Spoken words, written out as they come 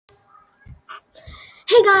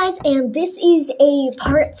Hey guys, and this is a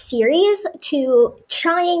part series to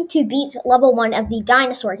trying to beat level 1 of the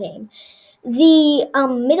dinosaur game. The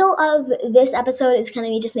middle of this episode is kind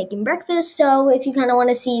of me just making breakfast, so if you kind of want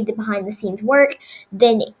to see the behind the scenes work,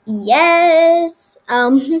 then yes.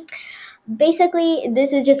 Basically,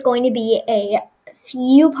 this is just going to be a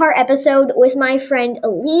few part episode with my friend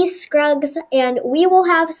Elise Scruggs, and we will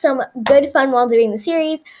have some good fun while doing the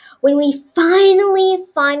series when we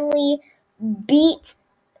finally beat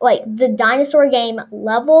like the dinosaur game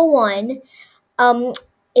level 1.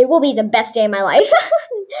 It will be the best day of my life.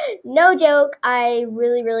 No joke, I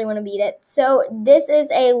really want to beat it. So this is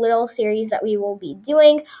a little series that we will be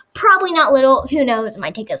doing. Probably not little, who knows, it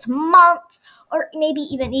might take us months or maybe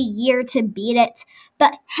even a year to beat it,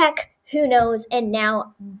 but heck, who knows. And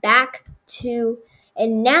now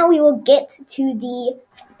we will get to the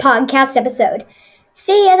podcast episode.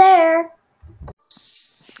 See you there.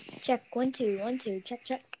 Check 1 2 1 2 check.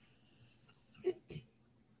 Check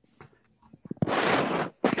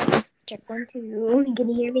 1 2. Can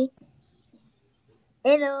you hear me?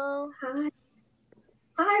 Hello.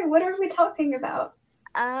 Hi, what are we talking about?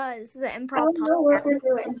 This is an improv I don't know what we're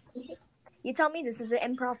doing. You tell me. This is an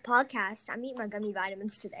improv podcast. I'm eating my gummy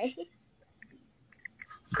vitamins today.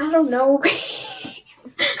 I don't know.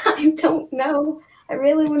 I don't know. I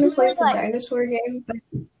really want to play the dinosaur game, but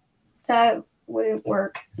that wouldn't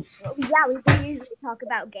work. Yeah, we can usually talk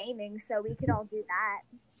about gaming, so we could all do that.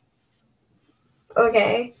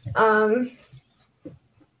 Okay.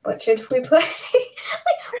 What should we play?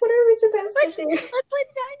 What are we supposed to do? Let's play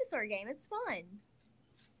the dinosaur game. It's fun.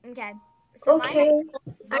 Okay. So okay.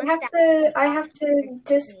 I have to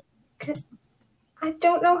I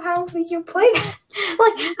don't know how you play that.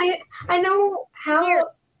 Like I know how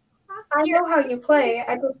you play.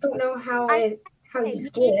 I just don't know how you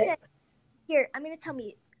get it. Here, I'm gonna tell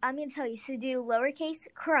you. So do lowercase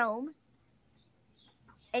Chrome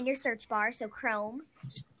in your search bar. So Chrome.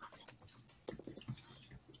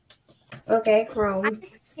 Okay, Chrome. I'm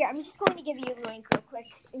just going to give you a link real quick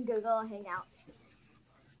in Google Hangout.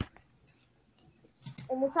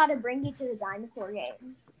 And we'll try to bring you to the dinosaur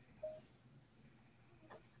game.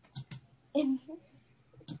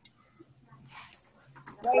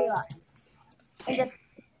 There you are. And just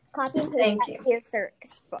copy and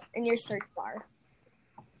paste in your search bar.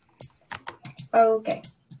 Okay.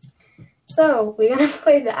 So, we gonna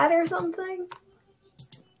play that or something?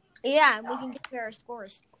 Yeah, we can compare our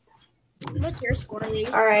scores. What's your score,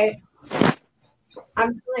 Lise? Alright.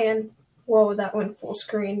 I'm playing. Whoa, that went full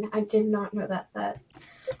screen. I did not know that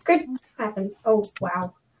could happen. Oh,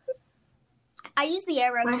 wow. I use the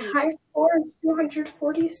arrow key. My high score is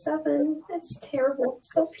 247. That's terrible.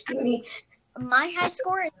 So puny. My high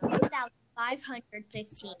score is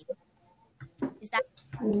 1,515. Is that?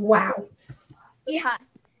 Wow. Yeah.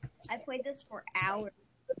 I played this for hours.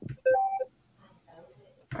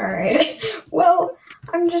 Alright. Well,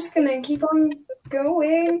 I'm just gonna keep on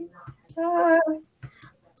going.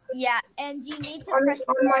 Yeah, and you need to press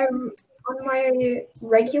on my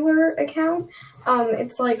regular account,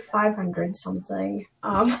 it's like 500 something.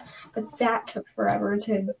 But that took forever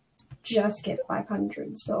to just get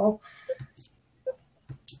 500, so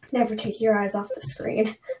never take your eyes off the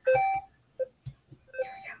screen.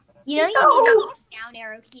 You know you need to use the down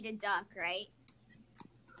arrow key to duck, right?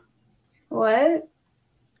 What?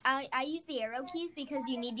 I use the arrow keys because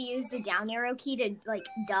you need to use the down arrow key to like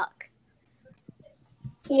duck.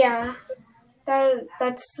 Yeah.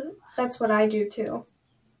 That's what I do too.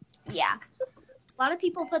 Yeah. A lot of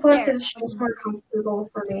people put Plus it's just more comfortable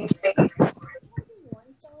for me.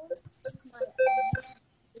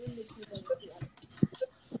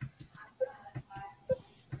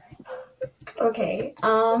 Okay,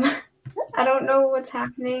 I don't know what's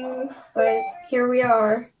happening, but here we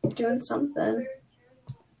are, doing something.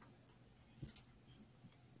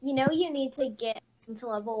 You know you need to get into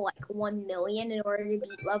level 1 million in order to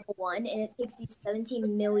beat level 1, and it takes you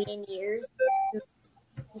 17 million years to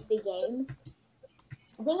beat the game.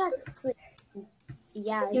 I think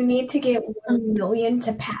yeah. You need to get 1 million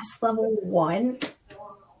to pass level 1?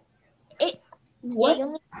 What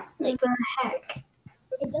the heck?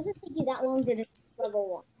 It doesn't take you that long to defeat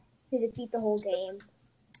level 1, to defeat the whole game.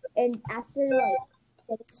 And after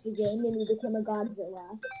finish the game, then you become a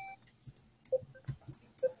Godzilla.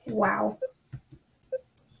 Wow.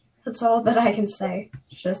 That's all that I can say.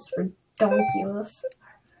 It's just ridiculous.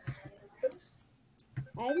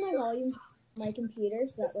 I have my volume on my computer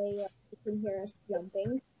so that way you can hear us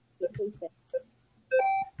jumping.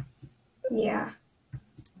 Yeah.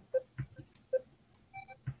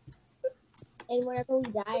 And whenever we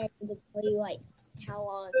die, I can tell you how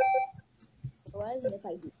long was and if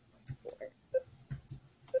I do before.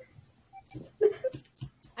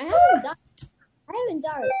 I haven't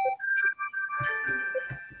done.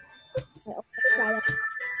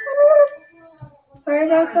 Sorry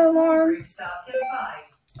about the alarm.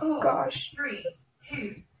 Oh gosh. 3,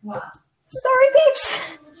 2, 1. Sorry,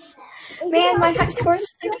 peeps. Man, my high score is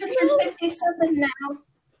 657 now.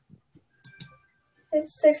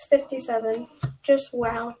 It's 657. Just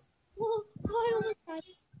wow. Well, I almost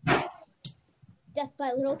died. Death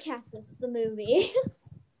by Little Cactus, the movie.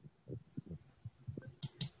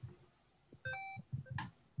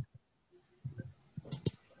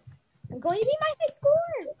 I'm going to be my high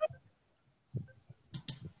score.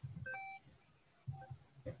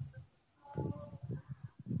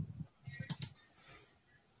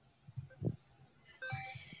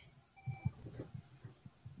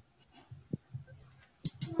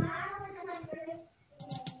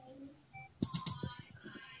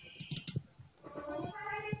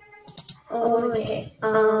 Okay.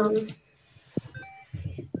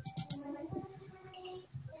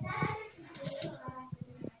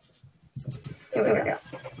 Here we go.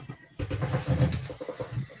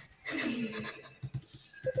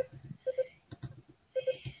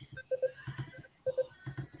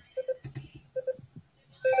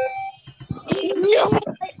 No,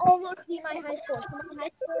 I almost beat my high score. So my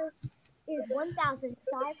high score is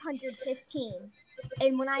 1,515.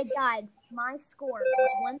 And when I died, my score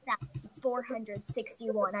was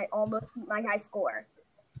 1,461. I almost beat my high score.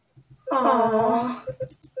 Aww.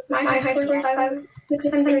 My high score is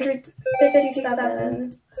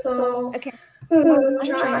 657. So, okay. I'm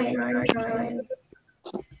trying. I'm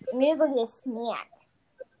gonna go get a snack.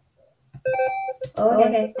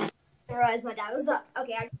 Okay. I realized my dad was up.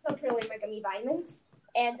 Okay, I can go put away my gummy vitamins.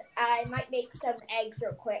 And I might make some eggs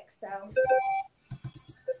real quick, so.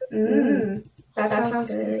 That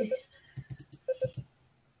sounds good.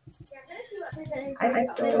 Yeah, I'm gonna see what percentage I don't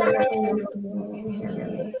know.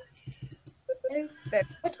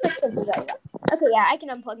 Okay, yeah, I can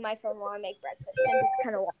unplug my phone while I make breakfast. I'm just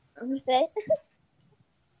kind of walking with it.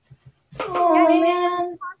 Oh,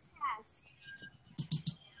 man.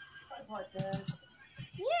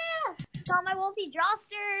 Yeah, it's all my Wolfie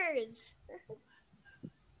Drawsters.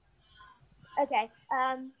 Okay,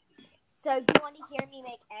 so do you want to hear me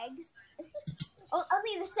make eggs? Oh,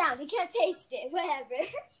 only the sound. You can't taste it. Whatever.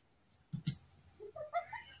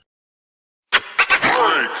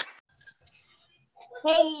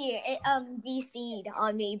 Hey, it DC'd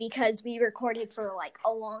on me because we recorded for like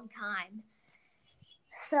a long time.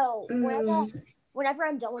 So whenever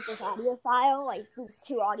I'm done with this audio file, like these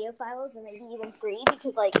 2 audio files, or maybe even 3,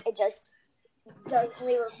 because like it just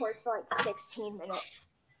only records for like 16 minutes.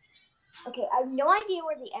 Okay, I have no idea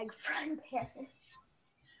where the egg frying pan is.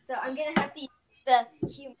 So I'm gonna have to use the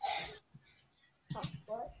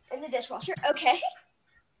in the dishwasher. Okay.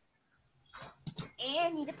 And I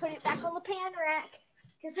need to put it back on the pan rack.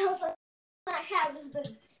 Because I was like, all I have is the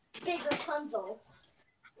big Rapunzel.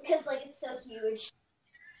 Because like it's so huge.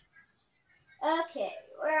 Okay,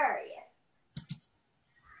 where are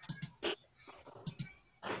you?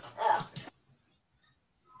 Oh.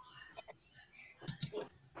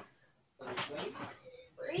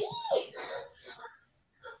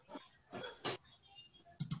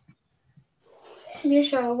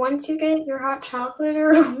 Yusha, once you get your hot chocolate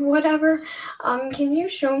or whatever, can you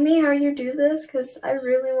show me how you do this? Because I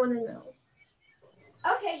really want to know.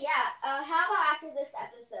 Okay, yeah. How about after this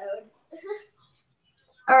episode?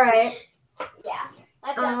 All right. Yeah.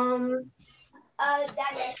 That's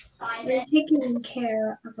you're taking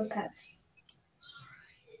care of a pet.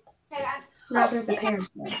 Rather the parents.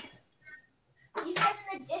 You said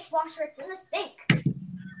in the dishwasher, it's in the sink.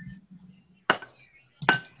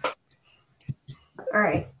 All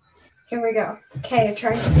right. Here we go. Okay, I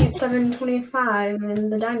tried to beat 725 in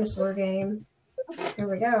the dinosaur game. Here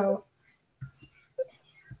we go.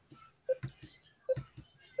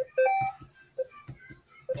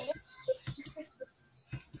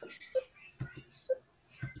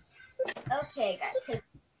 Okay, guys. So,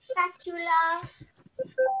 spatula.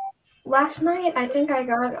 Last night, I think I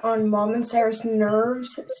got on Mom and Sarah's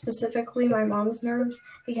nerves, specifically my mom's nerves,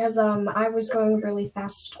 because I was going really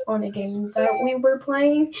fast on a game that we were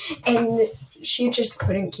playing, and she just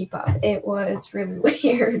couldn't keep up. It was really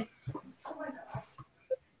weird. Oh my gosh.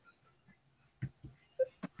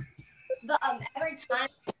 But every time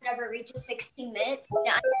whenever it reaches 16 minutes, we're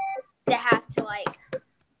going to have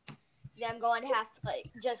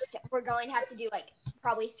to do like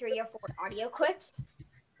probably 3 or 4 audio clips.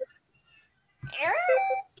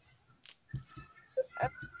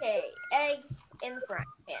 Okay, eggs in the frying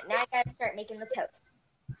pan. Now I gotta start making the toast.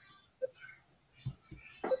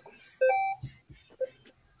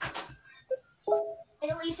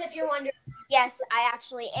 And Elise, if you're wondering, yes, I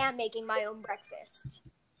actually am making my own breakfast.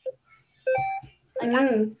 Like,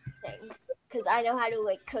 because I know how to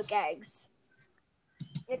like cook eggs.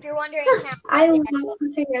 If you're wondering how I love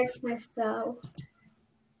cooking eggs myself.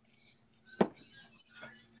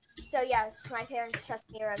 So yes, my parents trust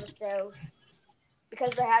me around the stove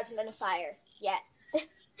because there hasn't been a fire yet. There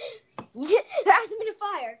hasn't been a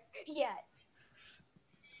fire yet.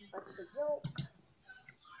 But the yolk.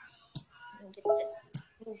 Get this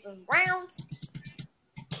moving around.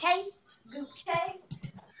 Okay, okay.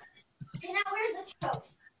 And now where's the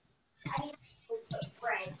toast? I need toast of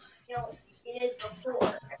bread. You know, it is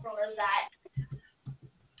before. Everyone knows that.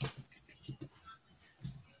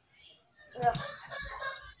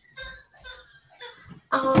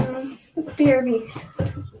 BRB.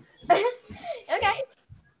 Okay.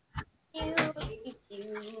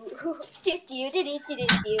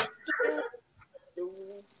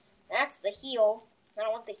 That's the heel. I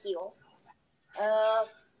don't want the heel.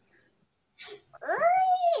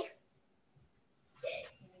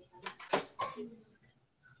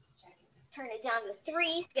 Turn it down to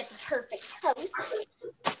 3 to get the perfect toast.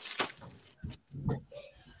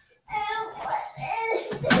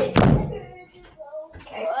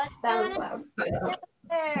 Okay, that was loud.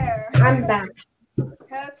 There. I'm back.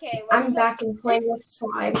 Okay. I'm back and playing with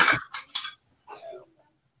slime.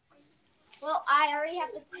 Well, I already have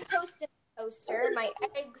the toast in the toaster. My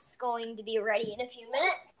egg's going to be ready in a few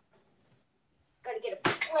minutes. Gotta get a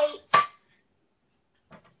plate.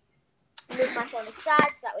 Move my phone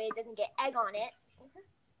aside so that way it doesn't get egg on it.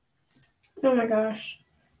 Oh my gosh.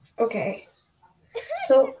 Okay.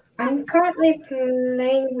 So I'm currently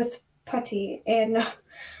playing with putty, and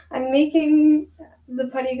I'm making the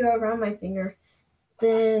putty go around my finger.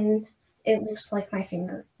 Then it looks like my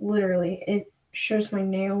finger. Literally, it shows my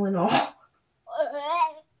nail and all.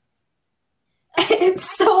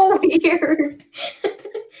 It's so weird.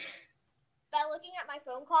 By looking at my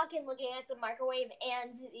phone clock and looking at the microwave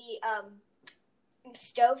and the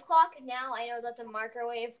stove clock, now I know that the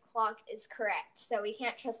microwave clock is correct. So we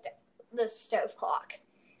can't trust the stove clock.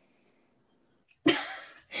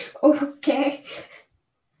 Okay.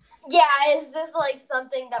 Yeah, it's just like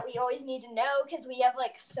something that we always need to know because we have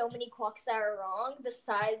like so many clocks that are wrong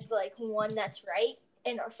besides like one that's right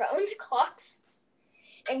in our phone clocks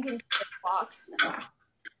and computer clocks.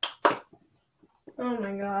 Oh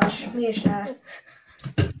my gosh, Misha.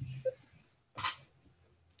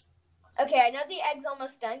 Okay, I know the egg's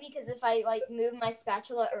almost done because if I like move my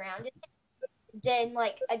spatula around it, then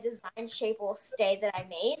like a design shape will stay that I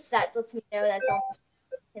made. So that lets me know that's almost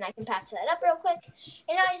done. And I can patch that up real quick.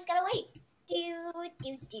 And now I just gotta wait.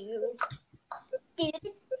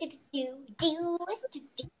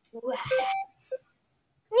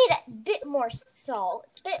 Need a bit more salt.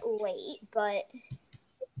 It's a bit late, but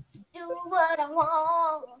do what I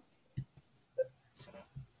want.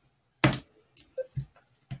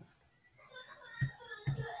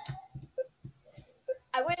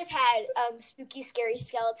 I would have had spooky, scary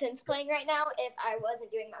skeletons playing right now if I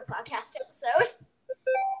wasn't doing my podcast episode.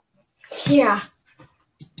 Yeah.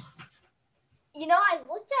 You know, I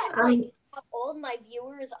looked at like how old my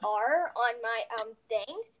viewers are on my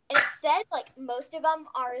thing, and it said like most of them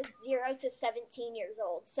are 0 to 17 years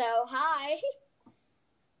old. So hi.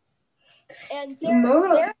 And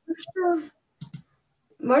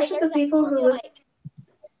most of the people who listen.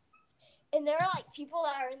 And there are like people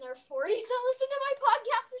that are in their 40s that listen to my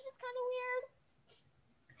podcast, which is kind of weird.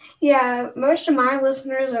 Yeah, most of my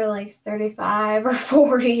listeners are like 35 or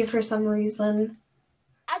 40 for some reason.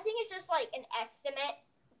 I think it's just like an estimate.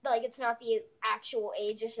 Like it's not the actual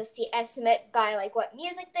age, it's just the estimate by like what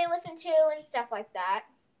music they listen to and stuff like that.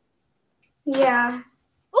 Yeah.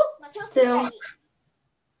 Ooh, my toast is ready.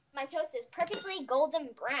 My toast is perfectly golden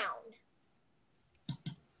brown.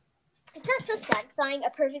 It's not so satisfying, a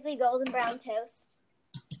perfectly golden brown toast.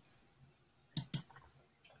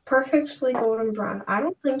 Perfectly golden brown. I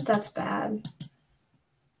don't think that's bad.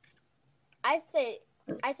 I said,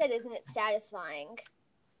 isn't it satisfying?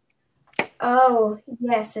 Oh,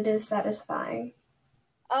 yes, it is satisfying.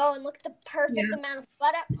 Oh, and look at the perfect amount of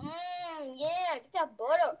butter. Yeah, get that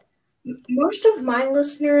butter. Most of my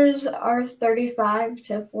listeners are 35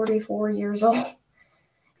 to 44 years old.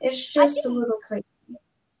 It's just a little crazy.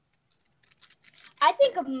 I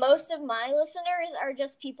think most of my listeners are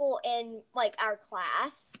just people in like our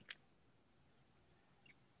class.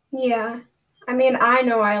 Yeah. I mean, I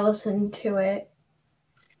know I listen to it.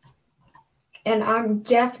 And I'm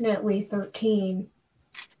definitely 13.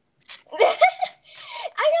 I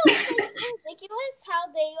know, it's like ridiculous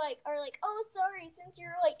how they like are like, oh, sorry, since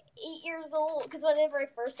you're like 8 years old? Because whenever I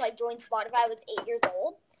first like joined Spotify, I was 8 years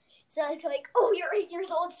old. So it's like, oh, you're 8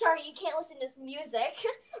 years old. Sorry, you can't listen to this music.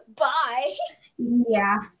 Bye.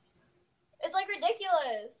 Yeah. It's like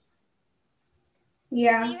ridiculous.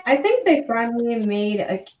 Yeah. I think they finally made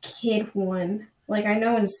a kid one. Like I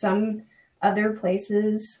know in some other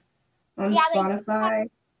places on Spotify.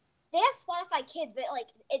 They have Spotify Kids, but like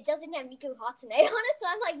it doesn't have Miku Hatsune on it, so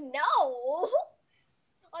I'm like, no.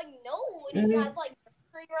 Like, no. And it has like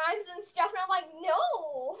nursery rhymes and stuff, and I'm like,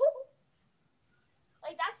 no.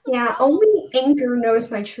 Like that's the problem. Only Anchor knows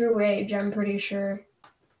my true age, I'm pretty sure.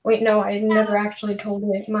 Wait, no, I never actually told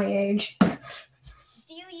it my age. Do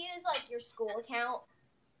you use like your school account?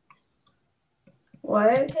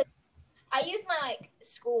 What? I use my like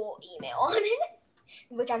school email on it,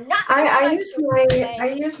 which I'm not. I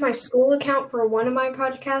use my school account for one of my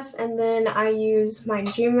podcasts, and then I use my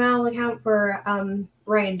Gmail account for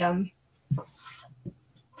random.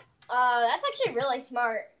 That's actually really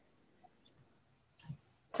smart.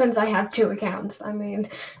 Since I have 2 accounts, I mean,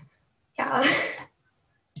 yeah.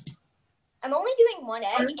 I'm only doing 1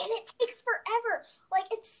 egg, and it takes forever. Like,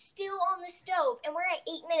 it's still on the stove, and we're at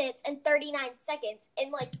 8 minutes and 39 seconds.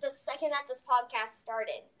 And, like, the second that this podcast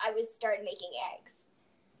started, I started making eggs.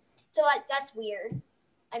 So, like, that's weird.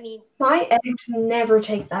 I mean... My eggs never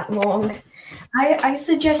take that long. I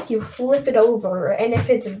suggest you flip it over, and if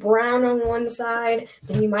it's brown on one side,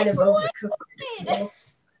 then you might have overcooked it.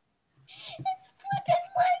 It's flipping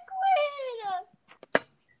liquid!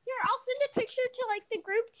 Here, I'll send a picture to, like, the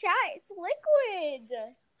group chat. It's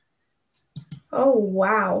liquid. Oh,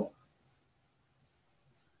 wow.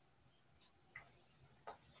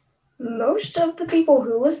 Most of the people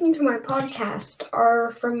who listen to my podcast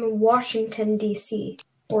are from Washington, D.C.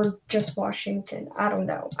 Or just Washington. I don't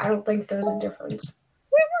know. I don't think there's a difference.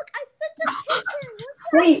 Here, look, I sent a picture.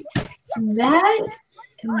 Wait,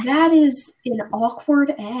 that is an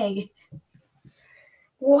awkward egg.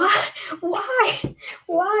 Why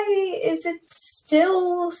is it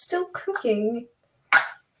still cooking?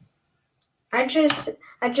 I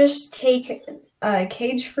just take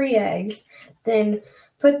cage-free eggs, then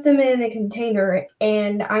put them in a container,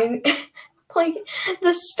 and I'm like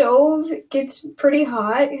the stove gets pretty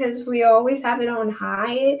hot because we always have it on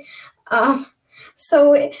high.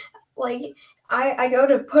 So I go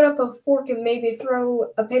to put up a fork and maybe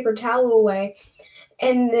throw a paper towel away,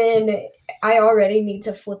 and then I already need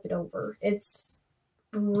to flip it over. It's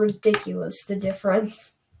ridiculous, the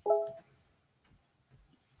difference.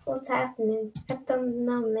 What's happening? I don't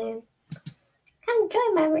know, man. Come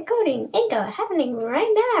join my recording. Anchor happening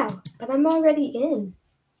right now. But I'm already in.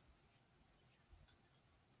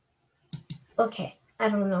 Okay, I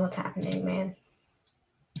don't know what's happening, man.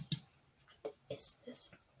 What is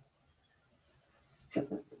this?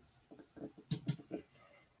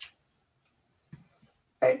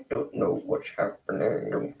 I don't know what's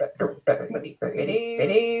happening.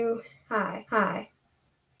 Hi.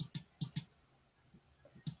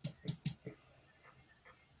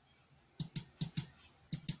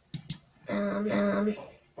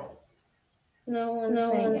 No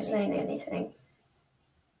one's saying anything.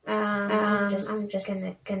 I'm just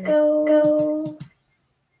gonna go.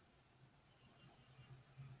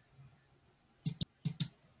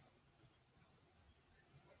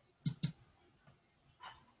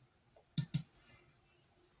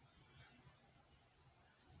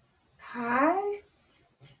 Hi.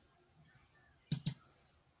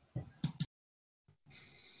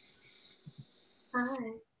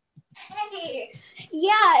 Hey.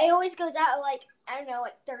 Yeah, it always goes out like, I don't know,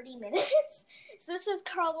 like 30 minutes. So this is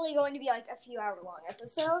probably going to be like a few hour long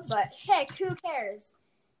episode, but heck, who cares?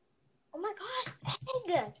 Oh my gosh,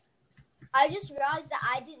 egg! I just realized that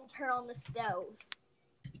I didn't turn on the stove.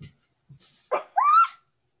 That's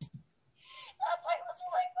why I was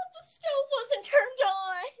like, but the stove wasn't turned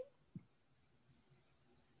on.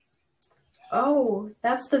 Oh,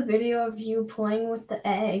 that's the video of you playing with the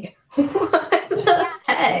egg. What the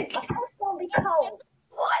heck?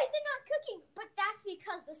 Why is it not cooking? But that's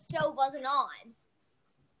because the stove wasn't on.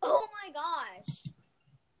 Oh my gosh.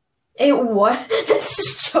 It was? The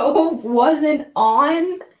stove wasn't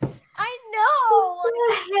on? I know. What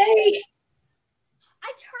the heck? I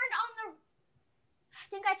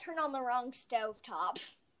think I turned on the wrong stove top.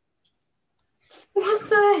 What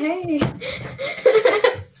the heck?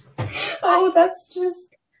 Oh, that's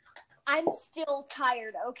just... I'm still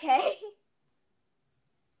tired, okay?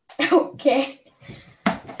 Okay.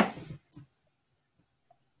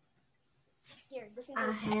 Here, listen I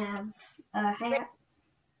to this. have a hat.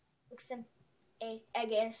 Listen, egg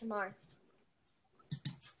ASMR.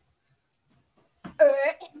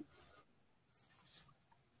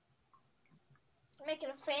 Making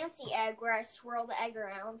a fancy egg where I swirl the egg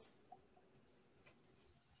around.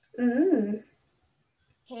 Mmm.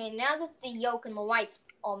 Okay, now that the yolk and the white's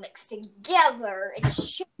all mixed together, it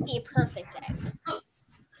should be a perfect egg.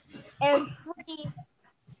 And I'm pretty,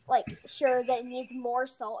 sure that it needs more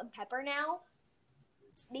salt and pepper now.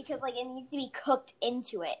 Because, it needs to be cooked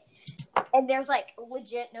into it. And there's,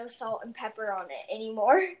 legit no salt and pepper on it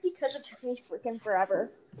anymore. Because it took me freaking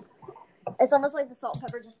forever. It's almost like the salt and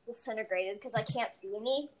pepper just disintegrated. Because I can't see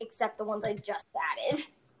any, except the ones I just added.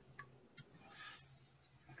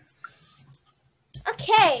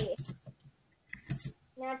 Okay.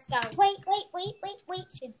 Now it's gotta wait.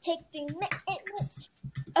 Should take 3 minutes.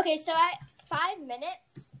 Okay, so at 5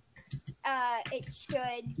 minutes, it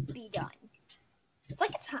should be done. It's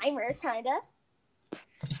like a timer, kinda.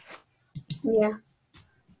 Yeah.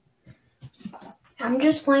 I'm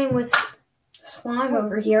just playing with slime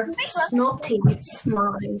over here. Snotty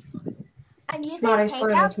slime. Snotty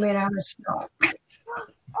slime is made out of straw. Oh,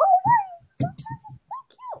 so cute.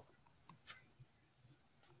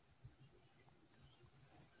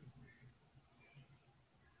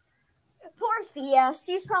 Poor Thea.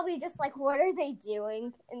 She's probably just like, what are they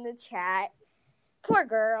doing in the chat? Poor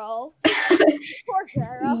girl. Poor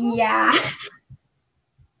girl. Yeah.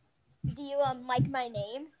 Do you like my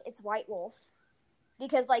name? It's White Wolf.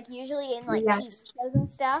 Because usually in Yes. TV shows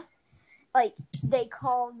and stuff, they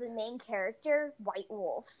call the main character White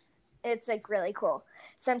Wolf. It's really cool.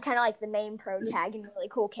 So I'm kind of the main protag and really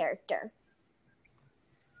cool character.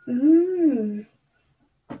 Mmm.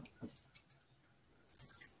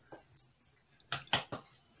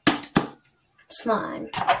 Slime.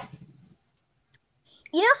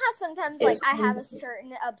 You know how sometimes It's I have a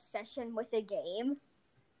certain obsession with a game?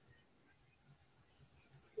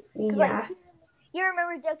 Yeah. You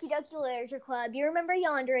remember Doki Doki Literature Club, you remember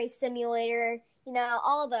Yandere Simulator,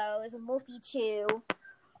 all those, and Wolfie Chew.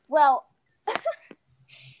 Well,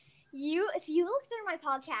 if you look through my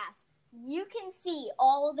podcast, you can see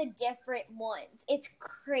all the different ones. It's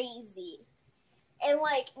crazy. And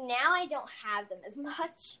now I don't have them as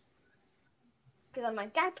much. Because I'm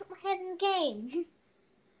gotta put my head in the game.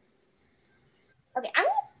 Okay,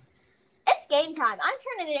 it's game time. I'm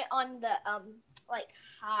turning it on the,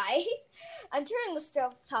 high. I'm turning the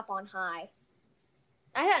stove top on high.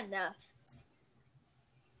 I had enough.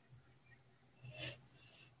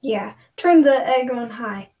 Yeah. Turn the egg on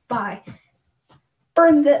high. Bye.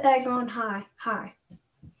 Burn the egg on high. High.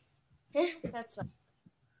 That's fine.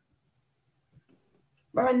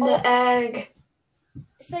 Burn the egg.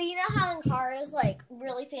 So you know how in cars,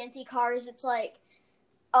 really fancy cars, it's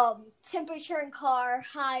temperature in car,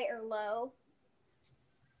 high or low?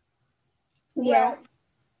 Yeah. Well,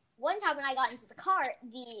 one time when I got into the car,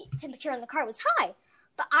 the temperature in the car was high.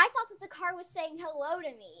 But I thought that the car was saying hello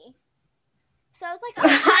to me. So I was like, oh,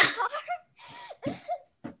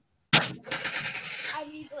 my car.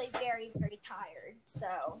 I'm usually very, very tired,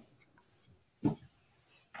 so.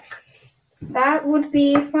 That would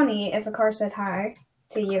be funny if a car said hi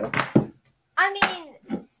to you. I mean,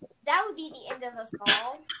 that would be the end of us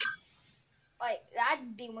all.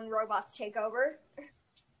 That'd be when robots take over.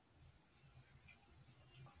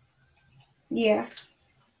 Yeah.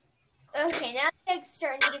 Okay, now the egg's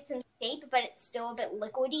starting to get some shape, but it's still a bit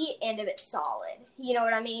liquidy and a bit solid. You know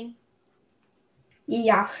what I mean?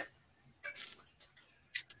 Yeah.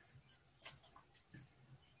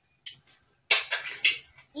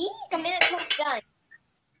 Eek, a minute till it's done.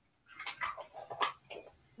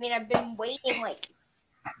 I mean, I've been waiting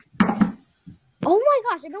oh my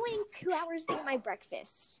gosh, I've been waiting 2 hours to get my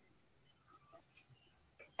breakfast.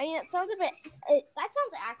 I mean, that sounds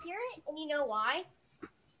accurate, and you know why?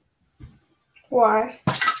 Why?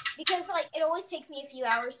 Because, it always takes me a few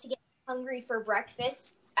hours to get hungry for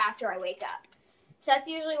breakfast after I wake up. So that's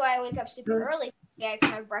usually why I wake up super early, so I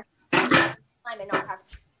can have breakfast time and not have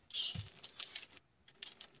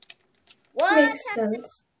What? Makes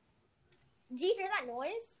sense. Do you hear that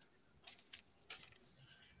noise?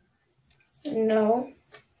 No.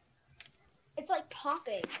 It's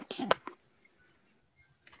popping.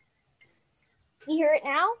 You hear it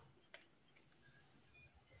now?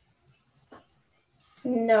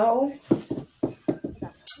 No.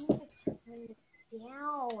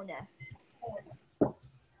 Down.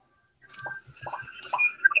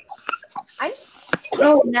 I'm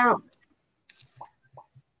Oh, now.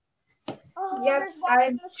 Oh, Yep, there's water on I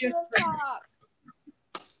the just stovetop.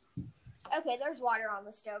 Okay, there's water on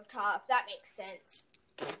the stovetop. That makes sense.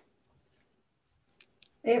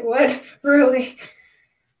 It would, really.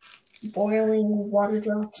 Boiling water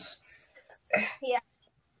drops. Yeah.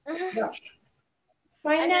 Gosh.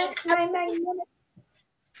 My magnetic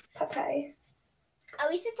pate. At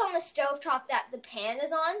least it's on the stovetop that the pan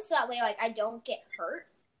is on, so that way, like, I don't get hurt.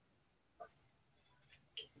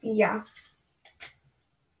 Yeah.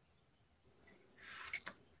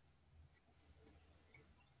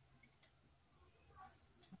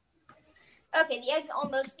 Okay, the egg's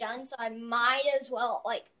almost done, so I might as well,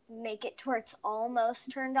 like, make it to where it's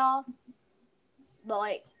almost turned off. But,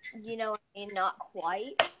 like, you know what I mean? Not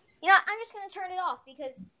quite. You know, I'm just going to turn it off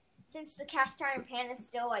because since the cast iron pan is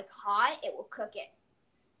still, like, hot, it will cook it.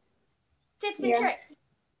 Tips and tricks.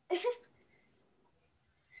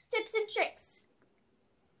 Tips and tricks.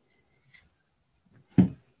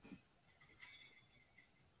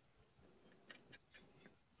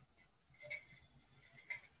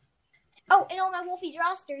 Oh, and on my Wolfie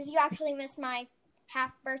Drawsters, you actually missed my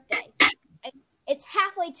half birthday. It's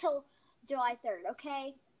halfway till July 3rd,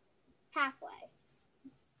 okay? Halfway.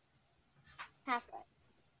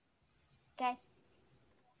 Okay?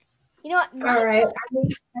 You know what? All right.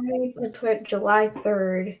 I need to put July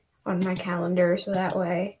 3rd on my calendar so that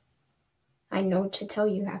way I know to tell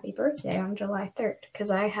you happy birthday on July 3rd because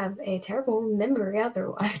I have a terrible memory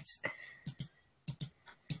otherwise.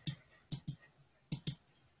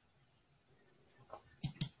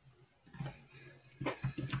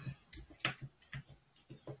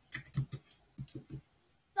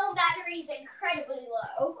 The battery's incredibly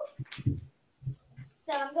low.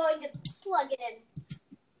 So I'm going to plug it in.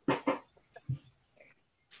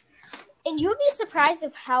 And you would be surprised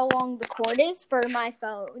of how long the cord is for my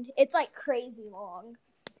phone. It's like crazy long.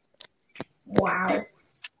 Wow.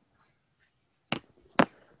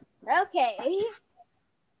 Okay. The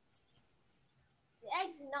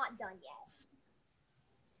egg's not done yet.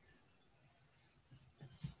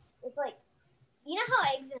 It's like, you know how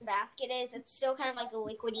eggs in a basket is? It's still kind of like a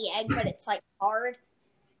liquidy egg, but it's like hard.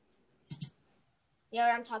 You know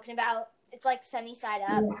what I'm talking about? It's like sunny side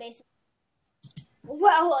up, basically.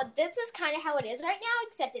 Well, this is kind of how it is right now,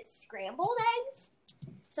 except it's scrambled eggs.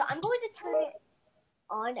 So I'm going to turn it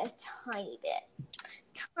on a tiny bit.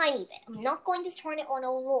 Tiny bit. I'm not going to turn it on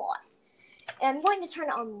a lot. And I'm going to turn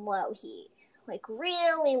it on low heat. Like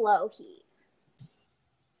really low heat.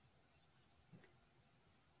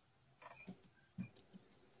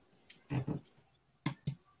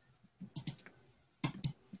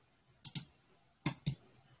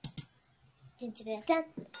 Dun, dun, dun,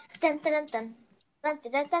 dun, dun, dun.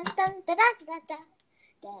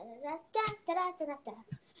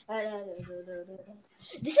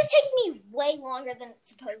 This is taking me way longer than it's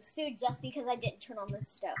supposed to just because I didn't turn on the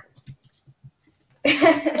stove.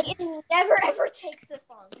 Like, it never ever takes this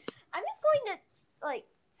long. I'm just going to, like,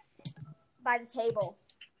 sit by the table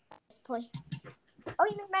at this point. Oh,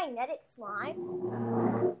 you mean magnetic slime?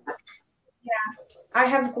 Yeah. I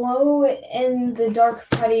have glow in the dark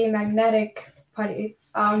putty, magnetic putty.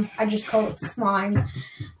 I just call it slime.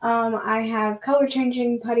 I have color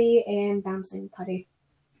changing putty and bouncing putty.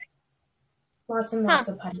 Lots and lots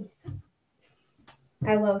of putty.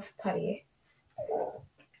 I love putty.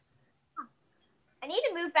 I need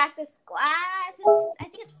to move back this glass. I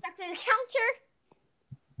think it's stuck to the counter.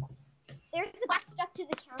 There's the glass stuck to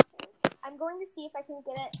the counter. I'm going to see if I can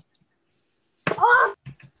get it. Oh!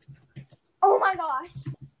 Oh my gosh.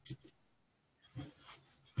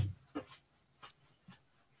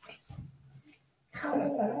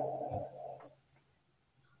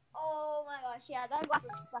 Oh my gosh, yeah, that glass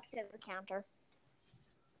is stuck to the counter.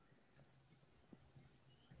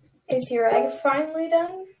 Is your egg finally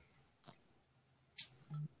done?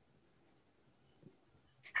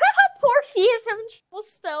 Poor Fee is having trouble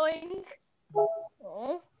spelling. Oh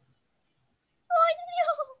no.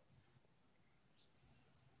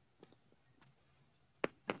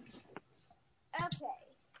 Okay,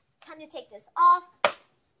 time to take this off.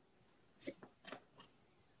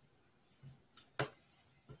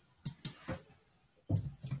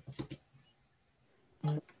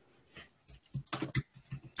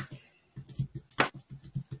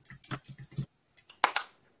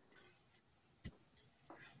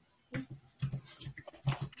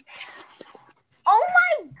 Oh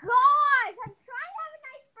my gosh! I'm trying to have a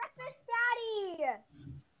nice breakfast, Daddy!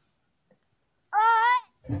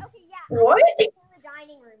 Okay, yeah. What? I'm in the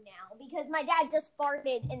dining room now because my dad just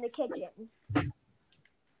farted in the kitchen.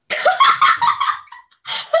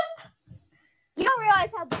 You don't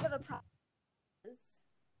realize how big of a problem this is.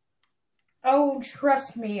 Oh,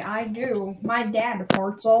 trust me, I do. My dad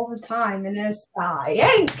farts all the time in his sky.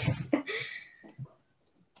 Yanks!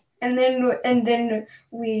 And then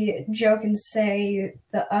we joke and say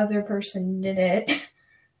the other person did it.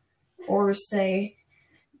 Or say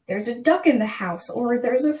there's a duck in the house, or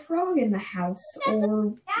there's a frog in the house,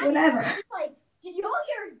 or whatever. Like, did you all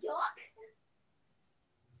hear a duck?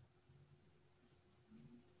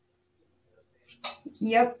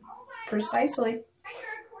 Yep, precisely. I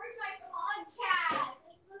can record my podcast.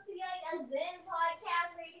 It's supposed to be like a Zen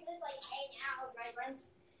podcast where you can just like hang out with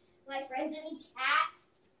my friends in the chat.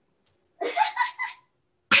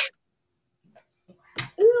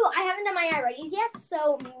 Ooh, I haven't done my iReadies yet,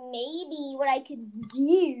 so maybe what I could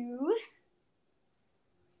do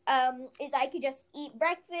is I could just eat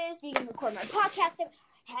breakfast. We can record my podcast.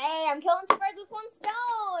 Hey, I'm killing two birds with one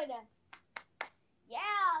stone. Yeah,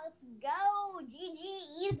 let's go. GG,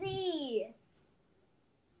 easy.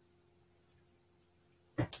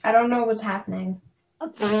 I don't know what's happening.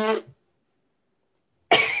 Okay.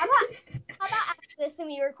 How about after this, then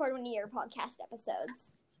we record one of your podcast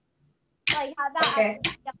episodes? Like, how about Okay.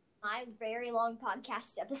 after my very long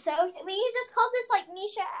podcast episode? We can just call this, like,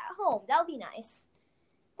 Misha at home. That would be nice.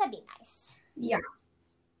 That'd be nice. Yeah.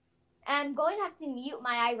 I'm going to have to mute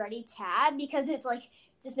my iReady tab because it's, like,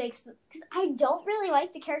 just makes... Because I don't really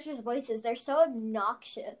like the characters' voices. They're so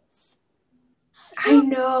obnoxious. I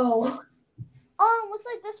know. Looks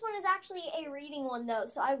like this one is actually a reading one, though,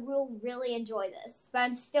 so I will really enjoy this. But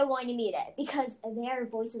I'm still going to mute it because their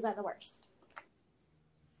voices are the worst.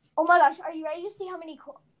 Oh my gosh, are you ready to see how many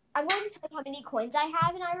I'm going to tell you how many coins I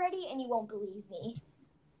have in iReady, and you won't believe me.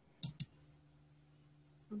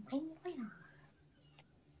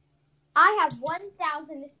 I have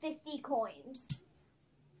 1,050 coins.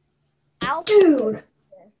 Dude,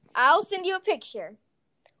 I'll send you a picture.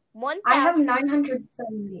 1,000. I have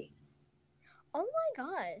 970. Oh my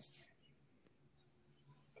gosh.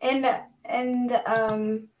 And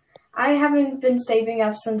I haven't been saving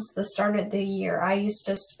up since the start of the year. I used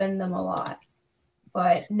to spend them a lot,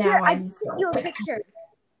 but now Here, I just sent you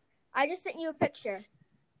a picture.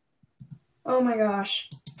 Oh my gosh.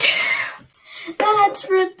 That's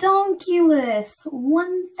redonkulous.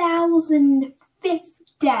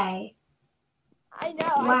 1,050. I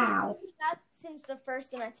know. Wow. I've been saving up since the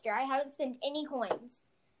first semester. I haven't spent any coins.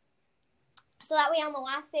 So that way on the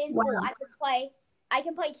last day of school, Wow. I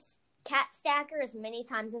can play Cat Stacker as many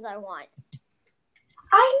times as I want.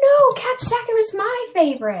 I know, Cat Stacker is my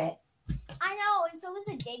favorite. I know, and so is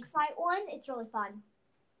the Dig Fight one. It's really fun.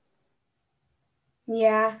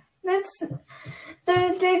 Yeah, the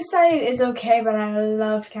dig site is okay, but I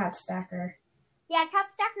love Cat Stacker. Yeah,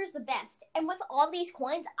 Cat Stacker is the best. And with all these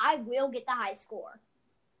coins, I will get the high score.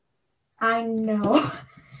 I know.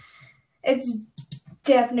 It's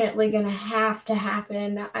definitely gonna have to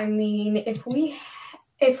happen. I mean,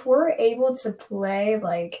 if we're able to play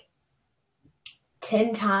like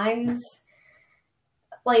 10 times,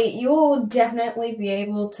 like you'll definitely be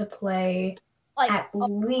able to play at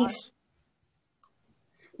least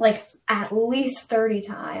 30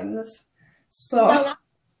 times. So No, not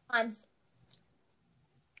times.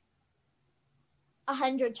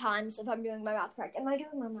 100 times if I'm doing my math correct. Am I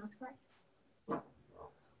doing my math correct?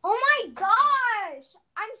 Oh my gosh!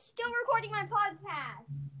 I'm still recording my podcast.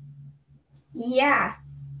 yeah.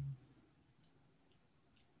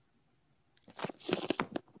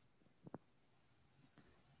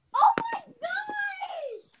 Oh my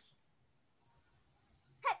gosh!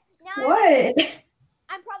 Heck, now What?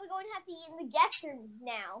 I'm probably going to have to eat in the guest room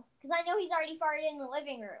now because I know he's already farted in the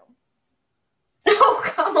living room. Oh,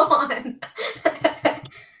 come on.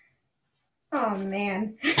 Oh,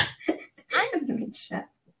 man. Shut.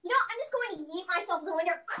 No, I'm just going to eat myself in the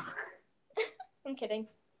window. I'm kidding.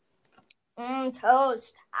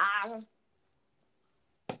 Toast.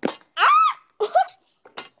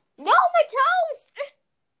 No, my toast!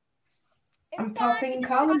 I'm It's popping fine.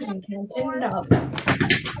 collars and counting it up.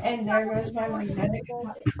 And there goes my magnetic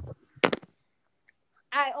body.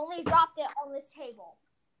 I only dropped it on this table.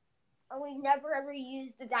 And we never ever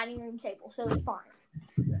used the dining room table, so it's fine.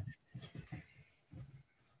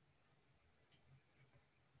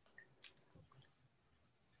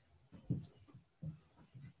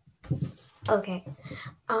 Okay.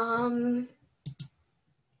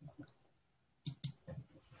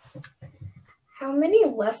 How many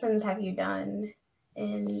lessons have you done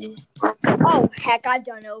in... Oh, heck, I've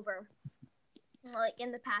done over. Like,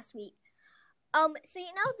 in the past week. So you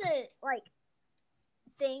know the, like,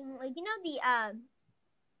 thing, like, you know the,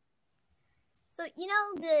 so you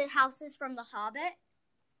know the houses from The Hobbit?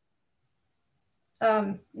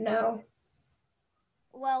 No.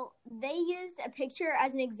 Well, they used a picture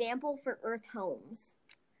as an example for Earth homes.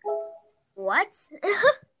 What?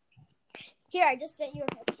 Here, I just sent you a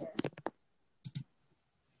picture.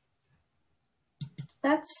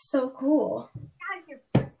 That's so cool. Get out of here,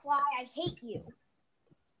 fly. I hate you.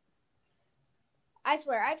 I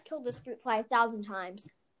swear, I've killed this fruit fly 1,000 times.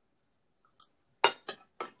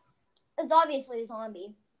 It's obviously a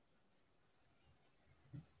zombie.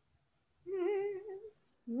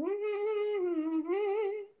 You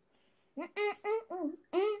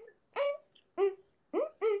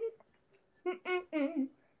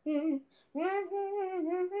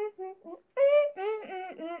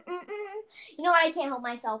know what? I can't help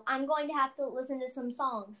myself. I'm going to have to listen to some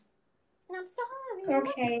songs. And I'm sorry.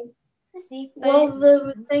 Okay. See, Well,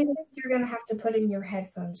 the thing is, you're gonna have to put in your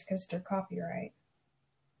headphones because they're copyright.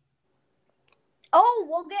 Oh,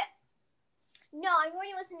 we'll get. No, I'm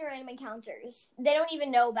going to listen to Random Encounters. They don't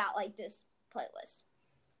even know about like this playlist.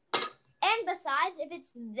 And besides, if it's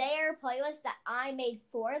their playlist that I made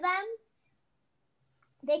for them,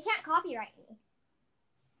 they can't copyright me.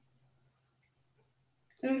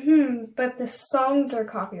 But the songs are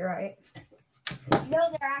copyright. No,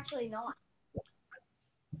 they're actually not.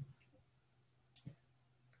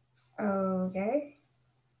 Okay.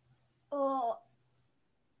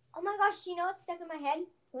 Oh my gosh, you know what's stuck in my head?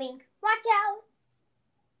 Link, watch out!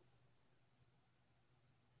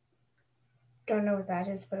 Don't know what that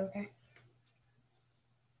is, but okay.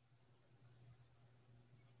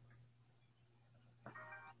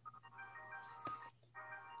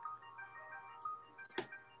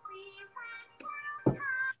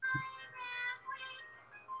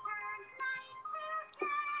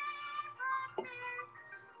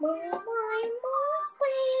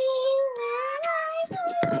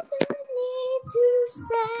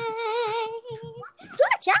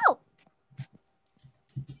 Watch out!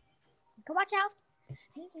 Go watch out!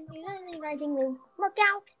 Look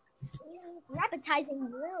out! Appetizing.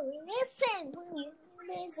 Listen.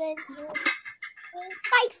 Listen.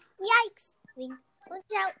 Spikes! Yikes! Look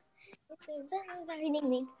out! Look out!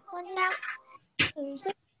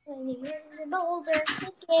 The boulder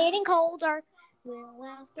is getting colder. We'll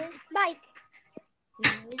have to bike.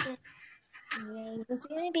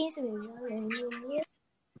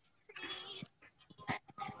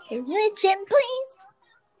 Religion, please.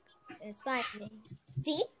 Inspire me.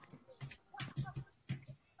 See?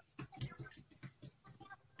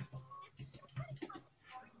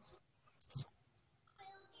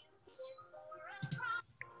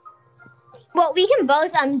 Well, we can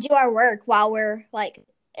both do our work while we're like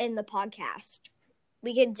in the podcast.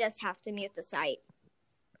 We can just have to mute the site.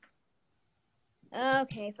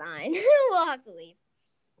 Okay, fine. We'll have to leave.